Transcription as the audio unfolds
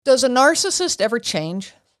Does a narcissist ever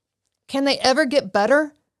change? Can they ever get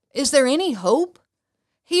better? Is there any hope?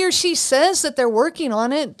 He or she says that they're working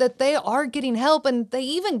on it, that they are getting help, and they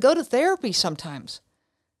even go to therapy sometimes.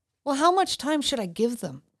 Well, how much time should I give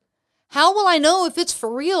them? How will I know if it's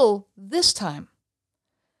for real this time?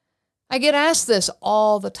 I get asked this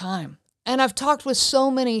all the time, and I've talked with so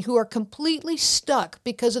many who are completely stuck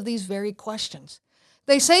because of these very questions.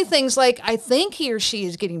 They say things like, I think he or she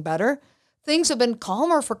is getting better. Things have been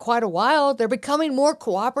calmer for quite a while. They're becoming more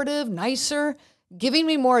cooperative, nicer, giving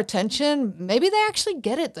me more attention. Maybe they actually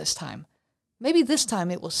get it this time. Maybe this time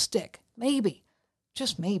it will stick. Maybe.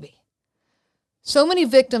 Just maybe. So many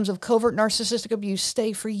victims of covert narcissistic abuse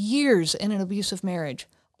stay for years in an abusive marriage,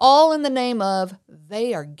 all in the name of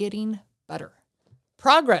they are getting better.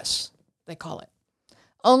 Progress, they call it,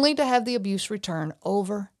 only to have the abuse return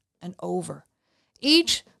over and over.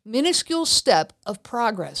 Each minuscule step of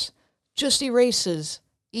progress just erases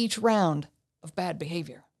each round of bad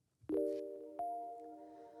behavior.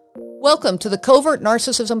 Welcome to the Covert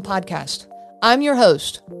Narcissism Podcast. I'm your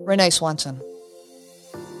host, Renee Swanson.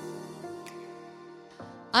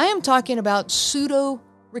 I am talking about pseudo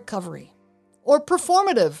recovery or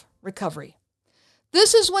performative recovery.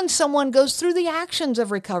 This is when someone goes through the actions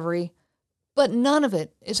of recovery, but none of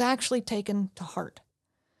it is actually taken to heart.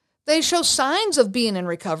 They show signs of being in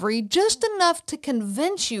recovery, just enough to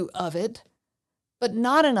convince you of it, but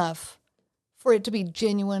not enough for it to be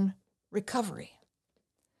genuine recovery.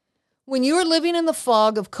 When you are living in the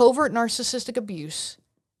fog of covert narcissistic abuse,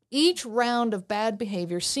 each round of bad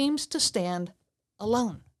behavior seems to stand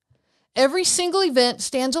alone. Every single event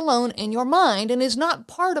stands alone in your mind and is not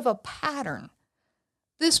part of a pattern.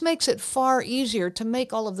 This makes it far easier to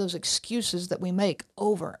make all of those excuses that we make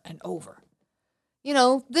over and over.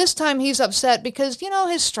 This time he's upset because,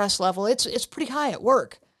 his stress level, it's pretty high at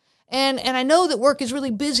work. And I know that work is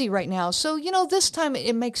really busy right now, so, this time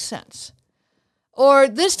it makes sense. Or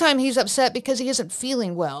this time he's upset because he isn't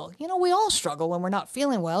feeling well. We all struggle when we're not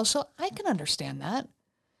feeling well, so I can understand that.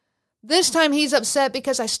 This time he's upset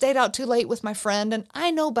because I stayed out too late with my friend, and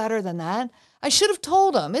I know better than that. I should have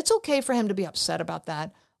told him. It's okay for him to be upset about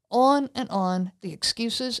that. On and on, the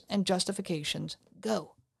excuses and justifications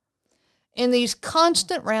go. In these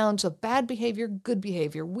constant rounds of bad behavior, good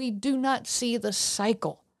behavior, we do not see the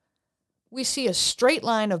cycle. We see a straight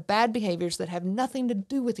line of bad behaviors that have nothing to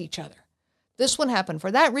do with each other. This one happened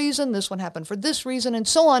for that reason, this one happened for this reason, and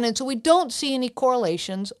so on. And so we don't see any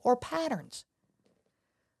correlations or patterns.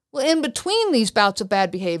 Well, in between these bouts of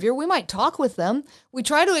bad behavior, we might talk with them. We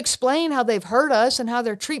try to explain how they've hurt us and how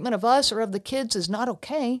their treatment of us or of the kids is not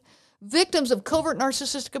okay. Victims of covert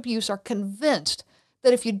narcissistic abuse are convinced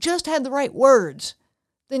that if you just had the right words,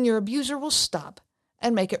 then your abuser will stop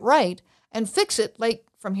and make it right and fix it like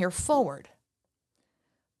from here forward.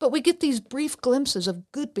 But we get these brief glimpses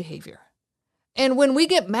of good behavior. And when we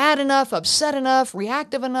get mad enough, upset enough,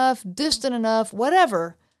 reactive enough, distant enough,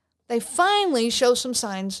 whatever, they finally show some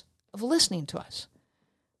signs of listening to us.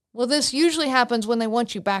 Well, this usually happens when they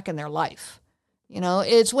want you back in their life.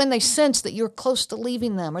 It's when they sense that you're close to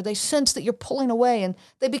leaving them, or they sense that you're pulling away, and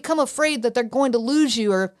they become afraid that they're going to lose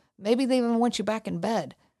you, or maybe they even want you back in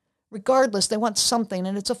bed. Regardless, they want something,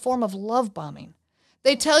 and it's a form of love bombing.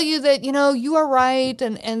 They tell you that, you are right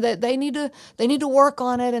and that they need to work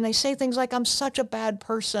on it. And they say things like, I'm such a bad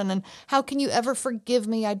person. And how can you ever forgive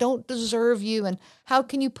me? I don't deserve you. And how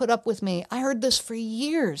can you put up with me? I heard this for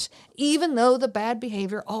years, even though the bad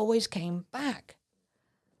behavior always came back.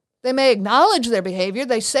 They may acknowledge their behavior.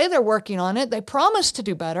 They say they're working on it. They promise to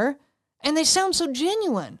do better. And they sound so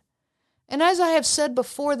genuine. And as I have said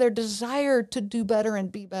before, their desire to do better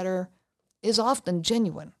and be better is often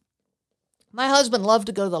genuine. My husband loved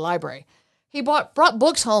to go to the library. He brought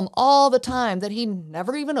books home all the time that he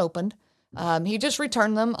never even opened. He just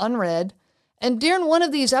returned them unread. And during one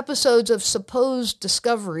of these episodes of supposed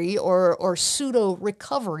discovery or pseudo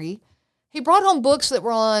recovery, he brought home books that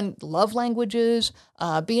were on love languages,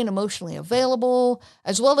 being emotionally available,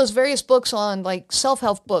 as well as various books on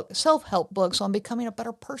self-help books on becoming a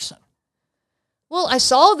better person. Well, I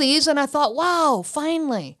saw these and I thought, wow,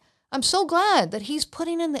 finally, I'm so glad that he's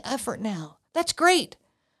putting in the effort now. That's great.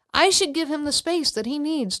 I should give him the space that he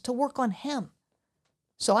needs to work on him.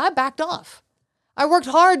 So I backed off. I worked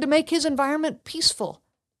hard to make his environment peaceful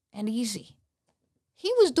and easy.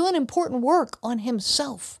 He was doing important work on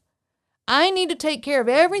himself. I need to take care of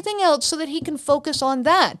everything else so that he can focus on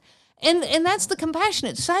that. And that's the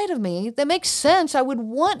compassionate side of me that makes sense. I would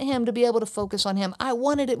want him to be able to focus on him. I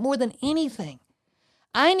wanted it more than anything.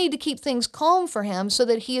 I need to keep things calm for him so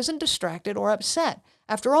that he isn't distracted or upset.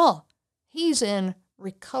 After all, he's in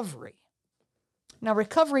recovery. Now,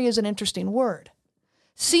 recovery is an interesting word.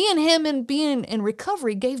 Seeing him and being in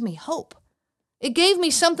recovery gave me hope. It gave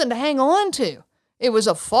me something to hang on to. It was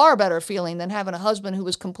a far better feeling than having a husband who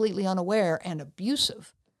was completely unaware and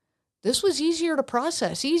abusive. This was easier to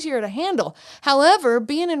process, easier to handle. However,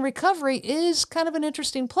 being in recovery is kind of an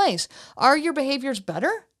interesting place. Are your behaviors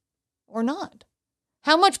better or not?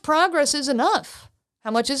 How much progress is enough?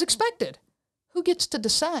 How much is expected? Who gets to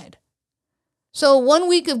decide? So 1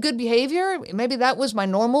 week of good behavior, maybe that was my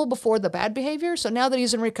normal before the bad behavior. So now that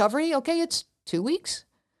he's in recovery, okay, it's 2 weeks.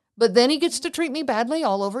 But then he gets to treat me badly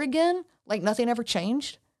all over again, like nothing ever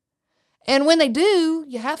changed. And when they do,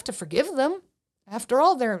 you have to forgive them. After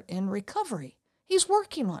all, they're in recovery. He's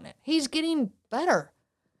working on it. He's getting better.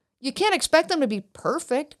 You can't expect them to be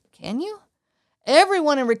perfect, can you?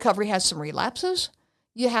 Everyone in recovery has some relapses.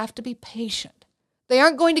 You have to be patient. They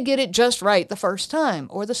aren't going to get it just right the first time,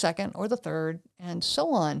 or the second, or the third, and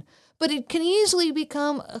so on. But it can easily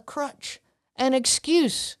become a crutch, an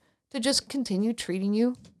excuse to just continue treating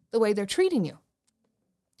you the way they're treating you.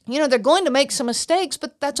 You know, they're going to make some mistakes,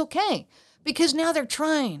 but that's okay, because now they're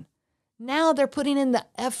trying. Now they're putting in the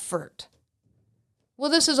effort.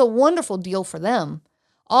 Well, this is a wonderful deal for them.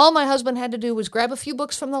 All my husband had to do was grab a few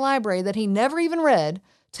books from the library that he never even read,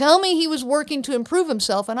 tell me he was working to improve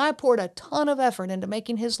himself, and I poured a ton of effort into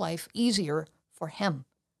making his life easier for him.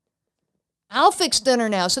 I'll fix dinner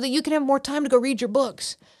now so that you can have more time to go read your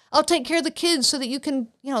books. I'll take care of the kids so that you can,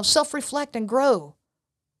 self-reflect and grow.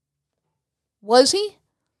 Was he?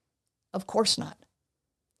 Of course not.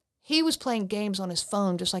 He was playing games on his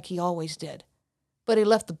phone just like he always did. But he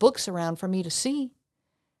left the books around for me to see.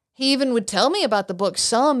 He even would tell me about the books,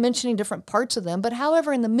 some mentioning different parts of them. But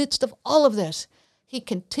however, in the midst of all of this, he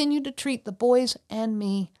continued to treat the boys and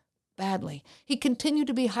me badly. He continued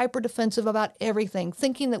to be hyper-defensive about everything,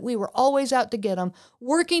 thinking that we were always out to get him,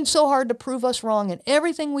 working so hard to prove us wrong in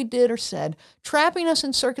everything we did or said, trapping us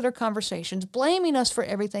in circular conversations, blaming us for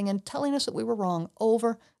everything, and telling us that we were wrong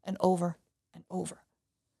over and over and over.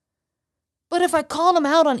 But if I called him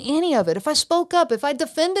out on any of it, if I spoke up, if I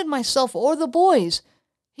defended myself or the boys,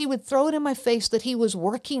 he would throw it in my face that he was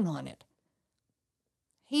working on it.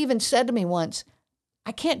 He even said to me once,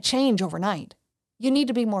 I can't change overnight. You need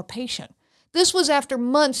to be more patient. This was after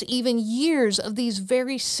months, even years of these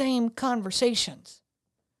very same conversations.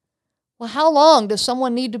 Well, how long does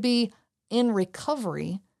someone need to be in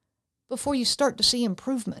recovery before you start to see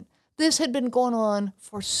improvement? This had been going on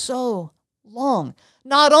for so long.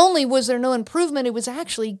 Not only was there no improvement, it was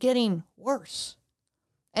actually getting worse.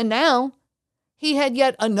 And now he had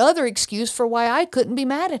yet another excuse for why I couldn't be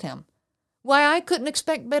mad at him, why I couldn't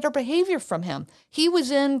expect better behavior from him. He was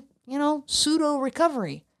in, pseudo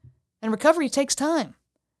recovery, and recovery takes time.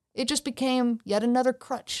 It just became yet another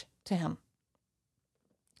crutch to him.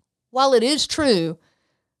 While it is true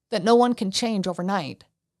that no one can change overnight,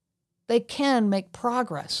 they can make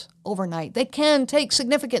progress overnight. They can take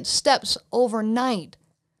significant steps overnight.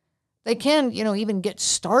 They can, even get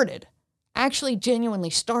started, actually genuinely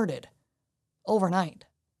started overnight.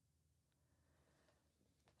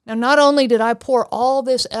 Now, not only did I pour all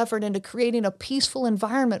this effort into creating a peaceful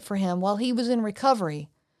environment for him while he was in recovery,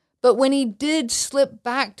 but when he did slip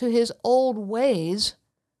back to his old ways,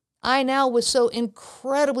 I now was so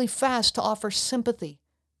incredibly fast to offer sympathy,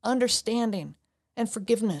 understanding, and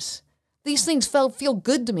forgiveness. These things feel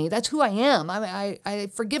good to me. That's who I am.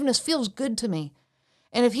 Forgiveness feels good to me.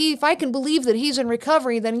 And if I can believe that he's in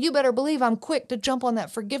recovery, then you better believe I'm quick to jump on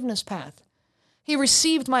that forgiveness path. He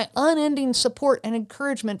received my unending support and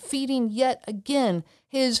encouragement, feeding yet again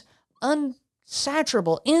his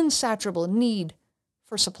insatiable need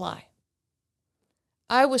for supply.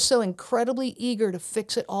 I was so incredibly eager to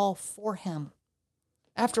fix it all for him.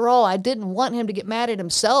 After all, I didn't want him to get mad at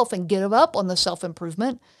himself and give up on the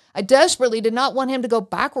self-improvement. I desperately did not want him to go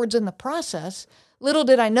backwards in the process. Little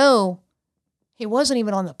did I know, he wasn't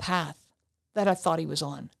even on the path that I thought he was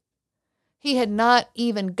on. He had not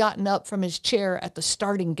even gotten up from his chair at the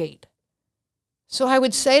starting gate. So I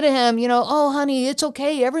would say to him, oh, honey, it's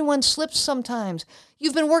okay. Everyone slips sometimes.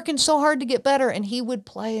 You've been working so hard to get better. And he would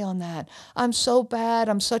play on that. I'm so bad.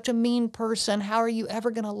 I'm such a mean person. How are you ever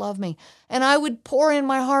going to love me? And I would pour in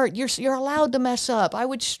my heart, you're allowed to mess up. I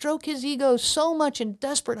would stroke his ego so much in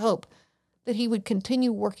desperate hope that he would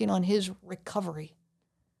continue working on his recovery.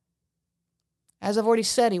 As I've already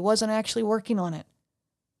said, he wasn't actually working on it.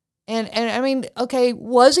 And I mean, okay,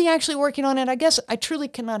 was he actually working on it? I guess I truly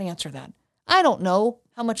cannot answer that. I don't know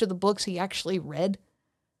how much of the books he actually read.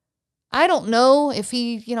 I don't know if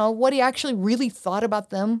he, what he actually really thought about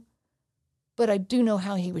them. But I do know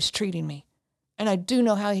how he was treating me. And I do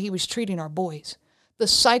know how he was treating our boys. the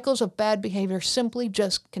cycles of bad behavior simply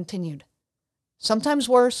just continued. Sometimes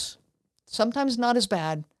worse, sometimes not as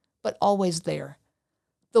bad, but always there.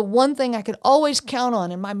 The one thing I could always count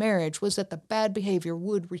on in my marriage was that the bad behavior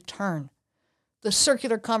would return. The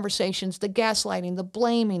circular conversations, the gaslighting, the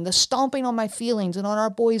blaming, the stomping on my feelings and on our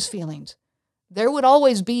boys' feelings. There would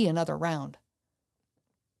always be another round.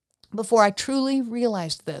 Before I truly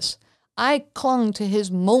realized this, I clung to his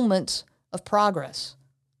moments of progress.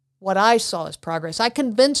 What I saw as progress. I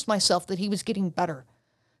convinced myself that he was getting better,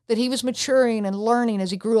 that he was maturing and learning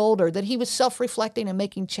as he grew older, that he was self-reflecting and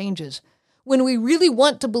making changes. When we really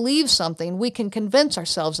want to believe something, we can convince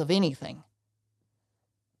ourselves of anything.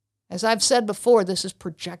 As I've said before, this is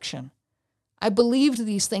projection. I believed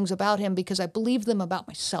these things about him because I believed them about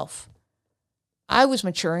myself. I was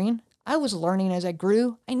maturing. I was learning as I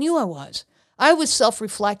grew. I knew I was. I was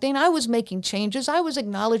self-reflecting. I was making changes. I was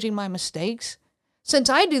acknowledging my mistakes.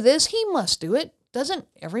 Since I do this, he must do it. Doesn't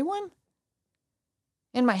everyone?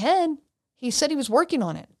 In my head, he said he was working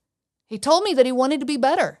on it. He told me that he wanted to be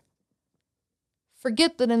better.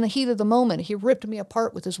 Forget that in the heat of the moment, he ripped me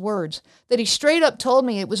apart with his words, that he straight up told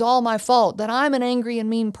me it was all my fault, that I'm an angry and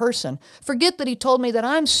mean person. Forget that he told me that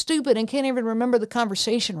I'm stupid and can't even remember the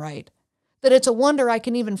conversation right, that it's a wonder I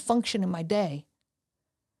can even function in my day,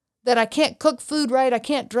 that I can't cook food right, I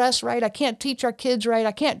can't dress right, I can't teach our kids right,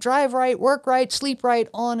 I can't drive right, work right, sleep right,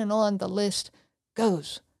 on and on the list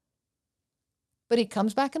goes. But he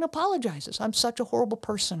comes back and apologizes. I'm such a horrible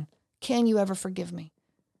person. Can you ever forgive me?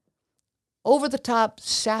 Over-the-top,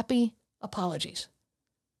 sappy apologies.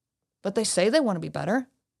 But they say they want to be better.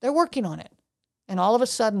 They're working on it. And all of a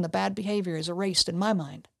sudden, the bad behavior is erased in my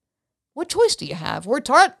mind. What choice do you have? We're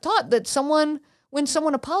taught that when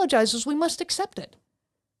someone apologizes, we must accept it.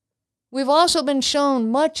 We've also been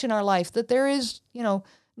shown much in our life that there is, no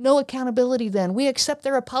accountability then. We accept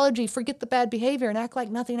their apology, forget the bad behavior, and act like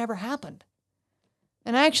nothing ever happened.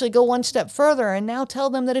 And I actually go one step further and now tell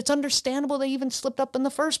them that it's understandable they even slipped up in the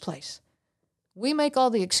first place. We make all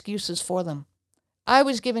the excuses for them. I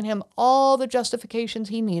was giving him all the justifications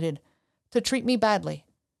he needed to treat me badly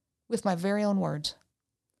with my very own words.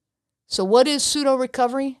 So what is pseudo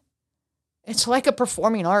recovery? It's like a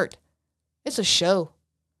performing art. It's a show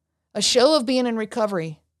of being in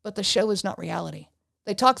recovery, but the show is not reality.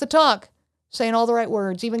 They talk the talk, saying all the right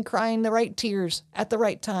words, even crying the right tears at the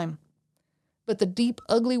right time. But the deep,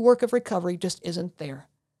 ugly work of recovery just isn't there.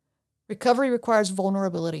 Recovery requires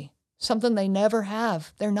vulnerability. Something they never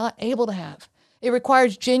have. They're not able to have. It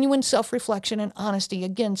requires genuine self-reflection and honesty.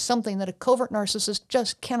 Again, something that a covert narcissist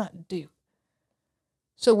just cannot do.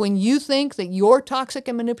 So when you think that your toxic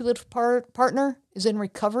and manipulative partner is in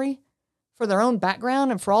recovery for their own background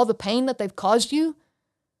and for all the pain that they've caused you,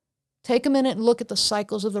 take a minute and look at the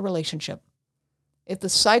cycles of the relationship. If the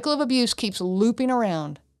cycle of abuse keeps looping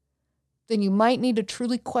around, then you might need to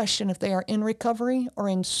truly question if they are in recovery or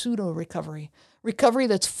in pseudo-recovery. Recovery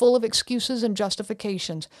that's full of excuses and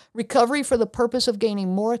justifications. Recovery for the purpose of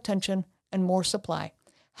gaining more attention and more supply.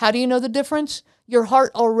 How do you know the difference? Your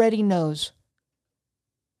heart already knows.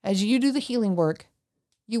 As you do the healing work,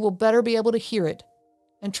 you will better be able to hear it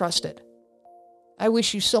and trust it. I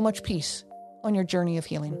wish you so much peace on your journey of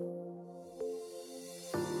healing.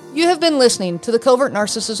 You have been listening to the Covert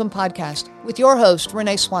Narcissism Podcast with your host,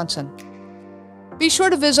 Renee Swanson. Be sure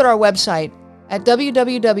to visit our website at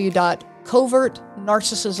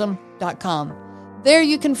www.covertnarcissism.com. There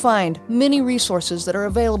you can find many resources that are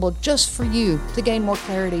available just for you to gain more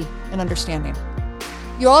clarity and understanding.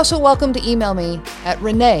 You're also welcome to email me at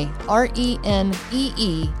Renee,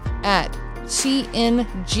 RENEE, at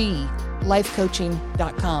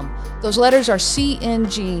cnglifecoaching.com. Those letters are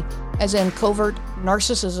CNG as in Covert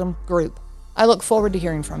Narcissism Group. I look forward to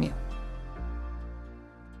hearing from you.